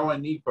 no, I know I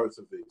need both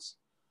of these.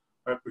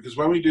 Because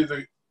when we do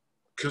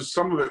because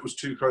some of it was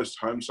too close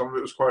to home, some of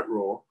it was quite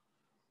raw.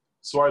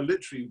 So I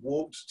literally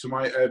walked to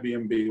my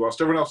Airbnb whilst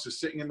everyone else is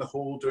sitting in the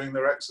hall doing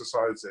their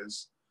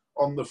exercises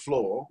on the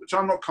floor, which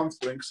I'm not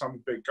comfortable in because I'm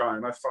a big guy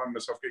and I find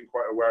myself getting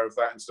quite aware of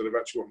that instead of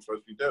actually what I'm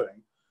supposed to be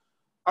doing.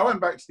 I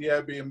went back to the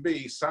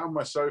Airbnb, sat on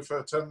my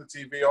sofa, turned the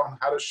TV on,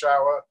 had a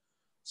shower.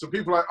 So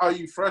people are like, are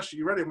you fresh? Are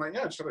you ready? I'm like,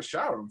 yeah, I just had a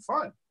shower. I'm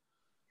fine.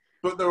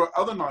 But there were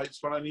other nights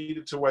when I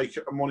needed to wake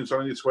up, mornings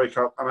when I needed to wake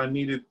up and I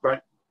needed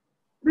like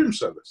room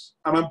service.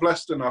 And I'm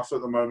blessed enough at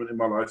the moment in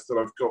my life that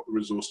I've got the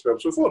resource to be able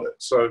to afford it.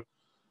 So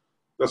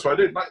that's what I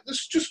did. Like, this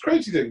is just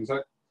crazy things.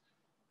 Like,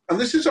 and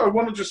this is, I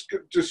want to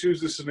just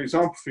use this as an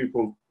example for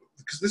people,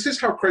 because this is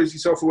how crazy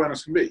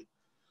self-awareness can be.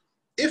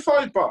 If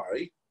I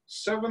buy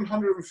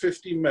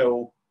 750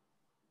 ml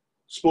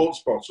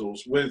sports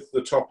bottles with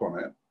the top on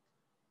it,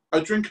 I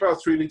drink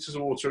about 3 litres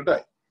of water a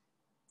day.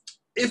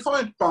 If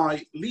I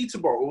buy litre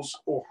bottles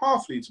or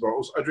half litre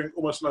bottles, I drink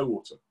almost no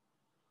water.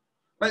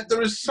 Like,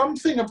 there is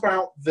something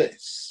about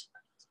this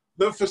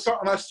that for some,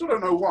 and I still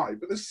don't know why,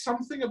 but there's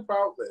something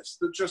about this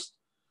that just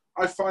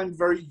I find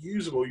very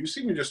usable. You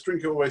see me just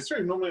drink it all the way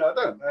through. Normally I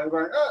don't. And I'm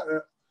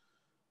like,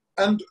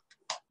 and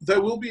there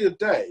will be a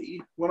day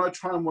when I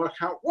try and work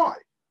out why.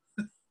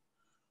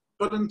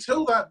 But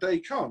until that day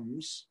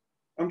comes,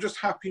 I'm just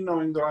happy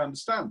knowing that I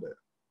understand it.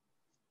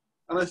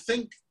 And I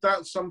think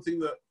that's something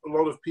that a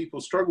lot of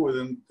people struggle with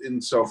in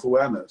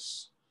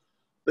self-awareness.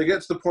 They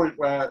get to the point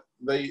where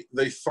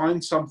they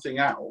find something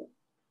out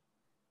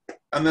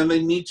and then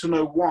they need to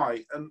know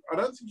why. And I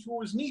don't think you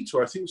always need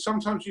to. I think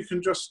sometimes you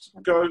can just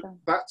go,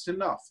 that's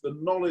enough. The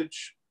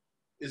knowledge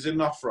is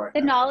enough right now.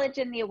 The knowledge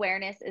and the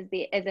awareness is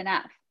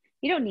enough.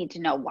 You don't need to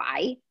know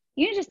why.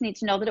 You just need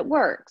to know that it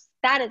works.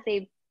 That is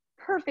a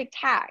perfect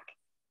hack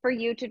for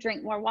you to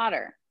drink more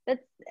water.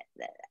 That's,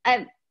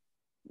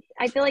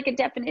 I feel like a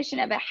definition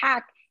of a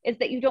hack is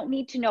that you don't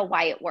need to know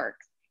why it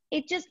works.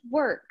 It just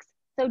works.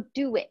 So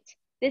do it.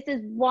 This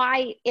is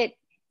why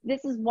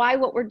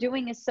what we're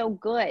doing is so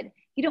good.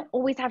 You don't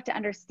always have to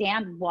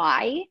understand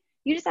why.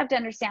 You just have to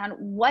understand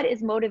what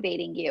is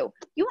motivating you.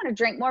 You want to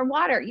drink more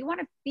water. You want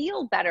to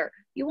feel better.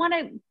 You want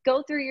to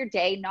go through your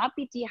day, not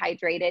be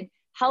dehydrated,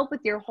 help with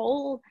your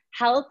whole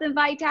health and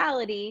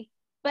vitality.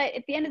 But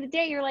at the end of the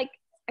day, you're like,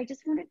 I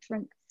just want to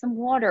drink some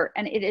water.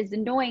 And it is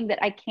annoying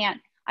that I can't.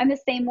 I'm the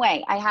same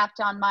way. I have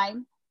to, on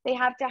mine, they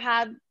have to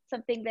have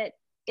something that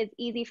is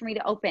easy for me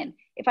to open.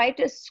 If I have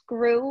to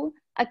screw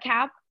a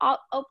cap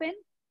open,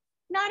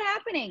 not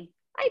happening.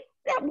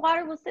 That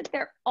water will sit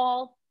there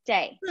all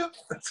day. Yeah,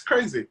 that's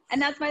crazy.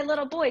 And that's my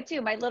little boy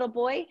too. My little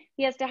boy,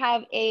 he has to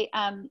have a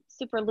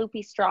super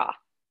loopy straw.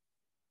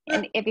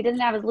 And if he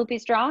doesn't have his loopy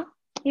straw,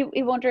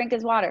 he won't drink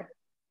his water.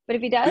 But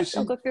if he does,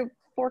 he'll go through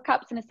 4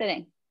 cups in a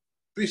sitting.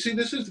 But you see,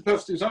 this is the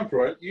perfect example,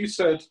 right? You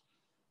said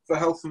for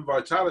health and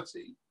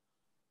vitality.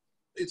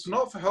 It's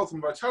not for health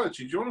and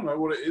vitality. Do you want to know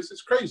what it is?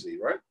 It's crazy,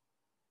 right?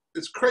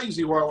 It's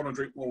crazy why I want to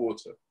drink more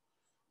water.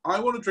 I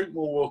want to drink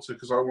more water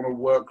because I want to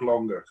work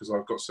longer, because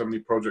I've got so many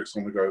projects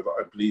on the go that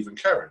I believe in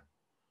carrying.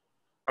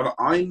 And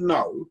I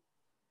know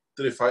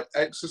that if I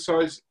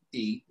exercise,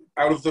 eat,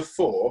 out of the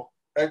 4,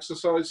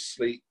 exercise,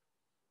 sleep,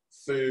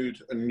 food,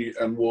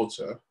 and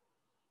water,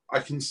 I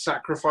can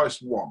sacrifice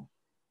 1.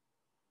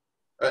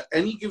 At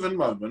any given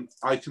moment,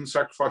 I can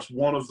sacrifice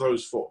 1 of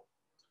those 4.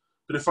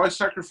 But if I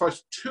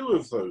sacrifice 2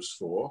 of those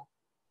 4,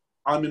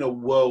 I'm in a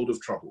world of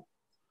trouble.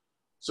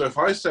 So if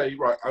I say,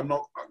 right, I'm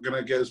not going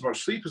to get as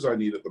much sleep as I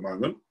need at the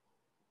moment,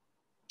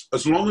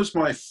 as long as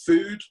my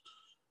food,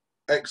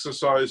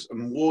 exercise,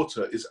 and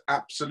water is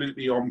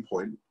absolutely on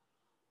point.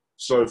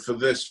 So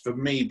for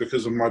me,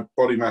 because of my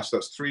body mass,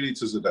 that's 3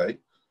 liters a day,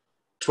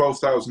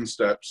 12,000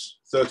 steps,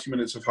 30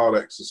 minutes of hard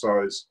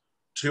exercise,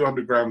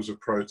 200 grams of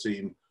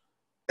protein,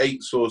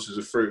 8 sources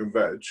of fruit and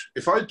veg.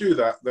 If I do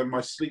that, then my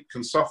sleep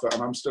can suffer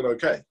and I'm still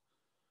okay.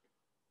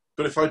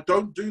 But if I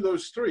don't do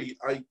those 3,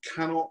 I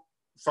cannot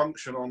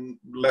function on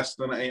less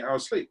than 8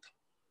 hours sleep.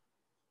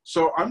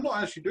 So I'm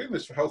not actually doing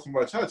this for health and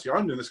vitality.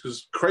 I'm doing this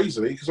because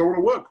I want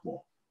to work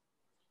more.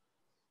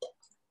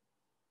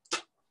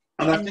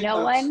 And I think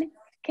no one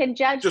can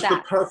judge just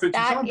that. Just a perfect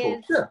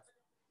example.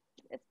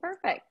 It's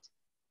perfect.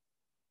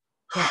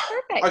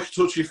 Perfect. I could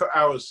talk to you for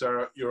hours,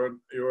 Sarah. You're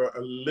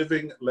a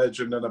living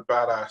legend and a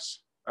badass.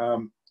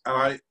 And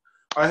I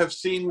have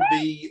seen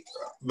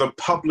the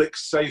public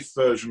safe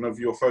version of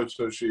your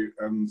photo shoot,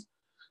 and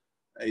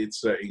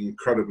it's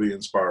incredibly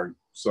inspiring.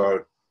 So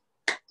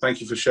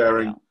thank you for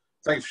sharing. Yeah.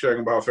 Thank you for sharing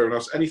on behalf of everyone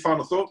else. Any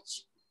final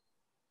thoughts?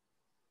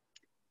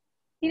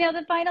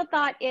 The final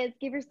thought is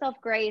give yourself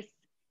grace.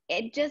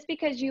 Just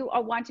because you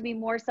want to be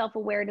more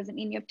self-aware doesn't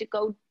mean you have to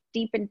go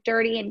deep and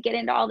dirty and get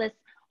into all this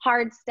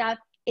hard stuff.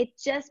 It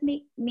just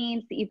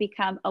means that you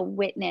become a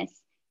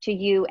witness to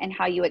you and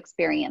how you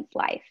experience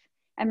life.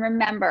 And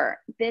remember,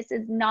 this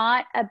is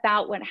not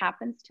about what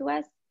happens to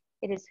us.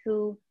 It is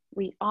who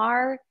we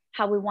are,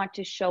 how we want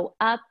to show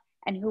up,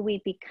 and who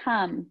we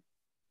become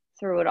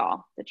through it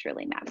all that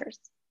truly matters.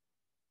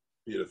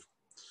 Beautiful.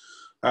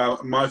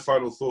 My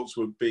final thoughts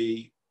would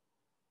be,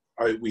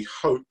 we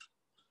hope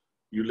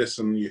you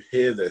listen, you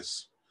hear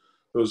this.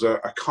 There was I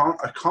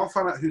can't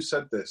find out who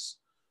said this,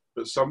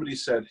 but somebody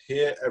said,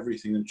 hear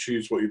everything and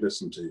choose what you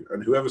listen to.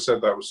 And whoever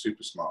said that was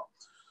super smart.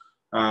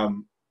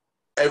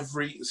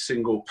 Every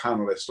single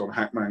panelist on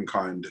Hack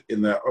Mankind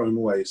in their own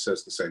way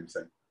says the same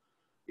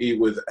thing.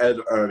 With Ed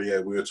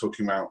earlier, we were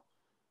talking about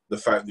the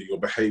fact that your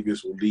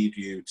behaviors will lead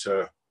you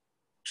to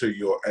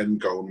your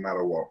end goal no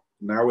matter what.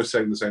 Now we're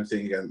saying the same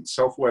thing again.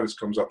 Self-awareness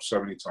comes up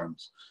so many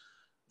times.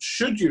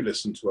 Should you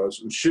listen to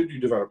us and should you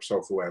develop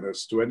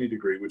self-awareness to any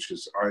degree, which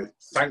is, I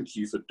thank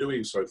you for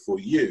doing so for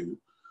you,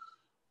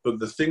 but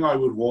the thing I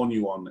would warn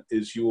you on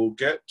is you will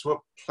get to a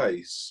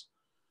place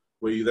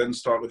where you then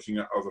start looking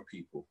at other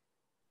people.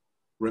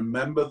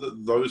 Remember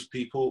that those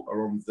people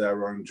are on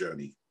their own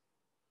journey.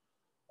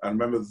 And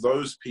remember,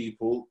 those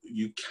people,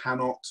 you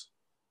cannot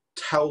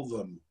tell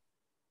them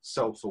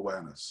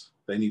self-awareness.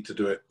 They need to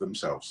do it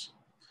themselves.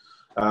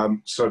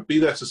 So be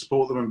there to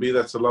support them and be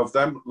there to love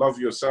them. Love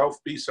yourself,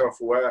 be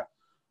self-aware,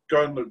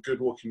 go and look good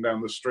walking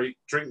down the street,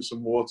 drink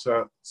some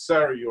water.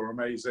 Sarah, you're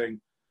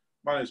amazing.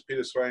 My name is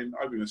Peter Swain.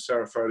 I've been with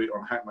Sarah Foley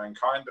on Hack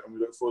Mankind, and we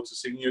look forward to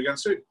seeing you again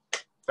soon.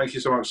 Thank you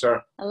so much,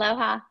 Sarah.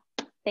 Aloha.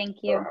 Thank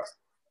you.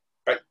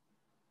 Bye.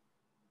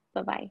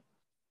 Bye-bye.